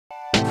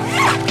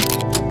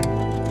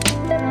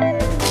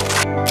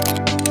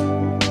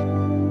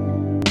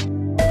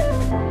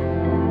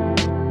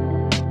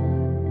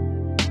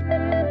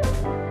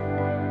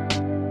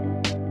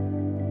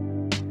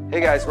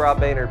guys, Rob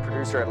Baynard,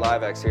 producer at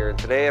LiveX here, and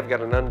today I've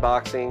got an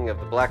unboxing of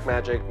the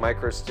Blackmagic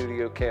Micro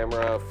Studio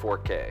Camera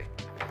 4K.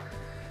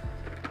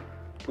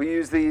 We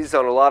use these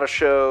on a lot of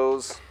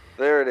shows.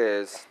 There it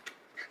is.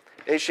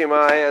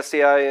 HDMI,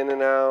 SDI in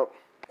and out,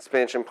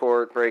 expansion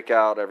port,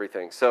 breakout,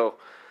 everything. So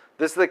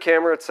this is the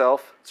camera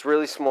itself. It's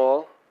really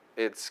small.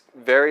 It's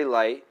very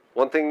light.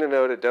 One thing to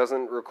note, it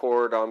doesn't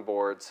record on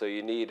board, so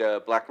you need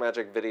a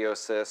Blackmagic Video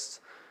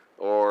Assist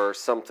or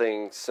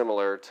something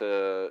similar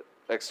to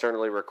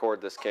externally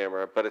record this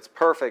camera, but it's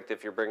perfect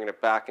if you're bringing it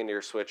back into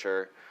your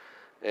switcher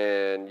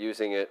and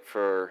using it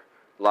for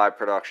live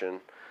production.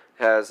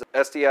 It has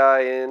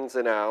SDI ins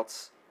and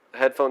outs,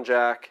 headphone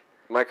jack,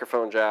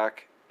 microphone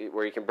jack,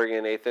 where you can bring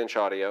in 1/8 inch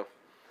audio,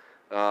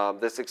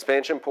 this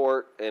expansion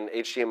port, and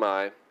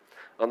HDMI.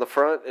 On the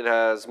front it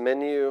has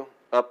menu,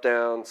 up,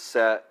 down,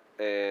 set,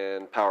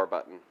 and power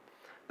button.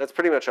 That's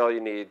pretty much all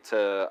you need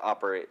to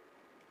operate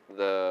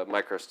the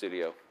Micro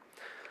Studio.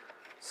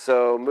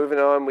 So moving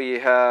on, we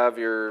have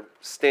your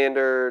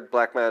standard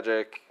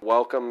Blackmagic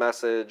welcome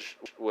message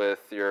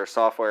with your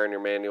software and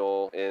your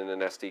manual in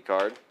an SD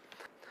card.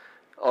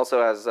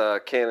 Also has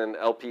a Canon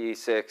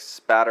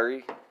LPE6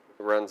 battery. It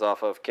runs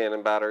off of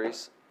Canon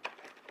batteries.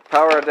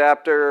 Power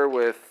adapter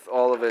with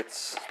all of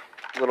its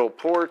little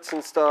ports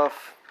and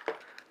stuff.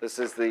 This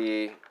is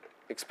the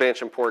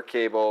expansion port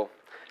cable.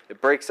 It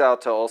breaks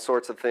out to all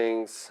sorts of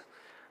things.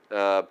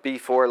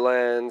 B4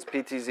 lens,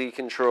 PTZ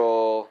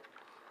control,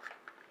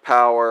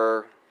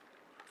 power,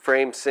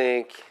 frame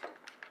sync.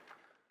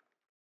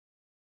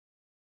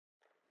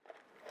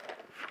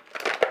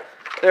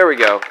 There we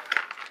go.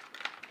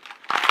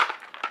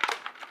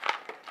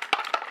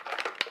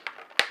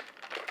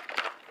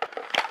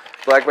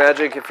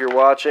 Blackmagic, if you're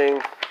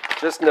watching,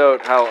 just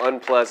note how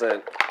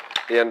unpleasant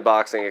the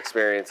unboxing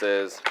experience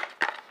is.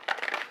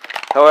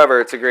 However,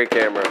 it's a great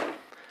camera.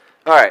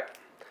 Alright,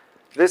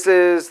 this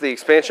is the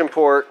expansion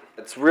port.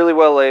 It's really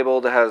well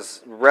labeled. It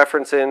has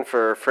reference in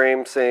for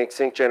frame sync,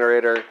 sync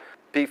generator,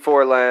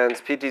 P4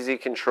 lens,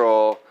 PTZ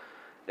control,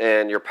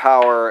 and your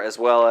power, as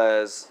well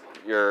as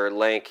your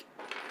link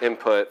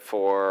input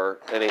for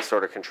any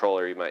sort of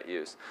controller you might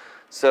use.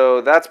 So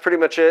that's pretty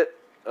much it.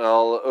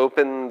 I'll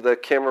open the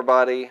camera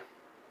body,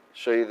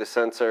 show you the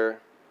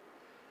sensor.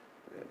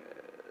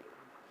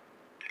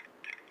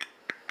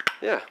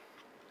 Yeah.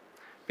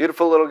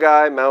 Beautiful little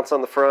guy, mounts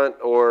on the front,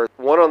 or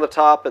 1 on the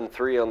top and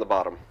 3 on the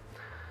bottom.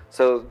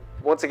 So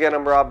once again,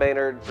 I'm Rob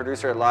Baynard,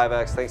 producer at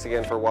LiveX. Thanks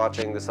again for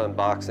watching this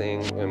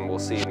unboxing, and we'll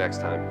see you next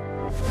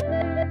time.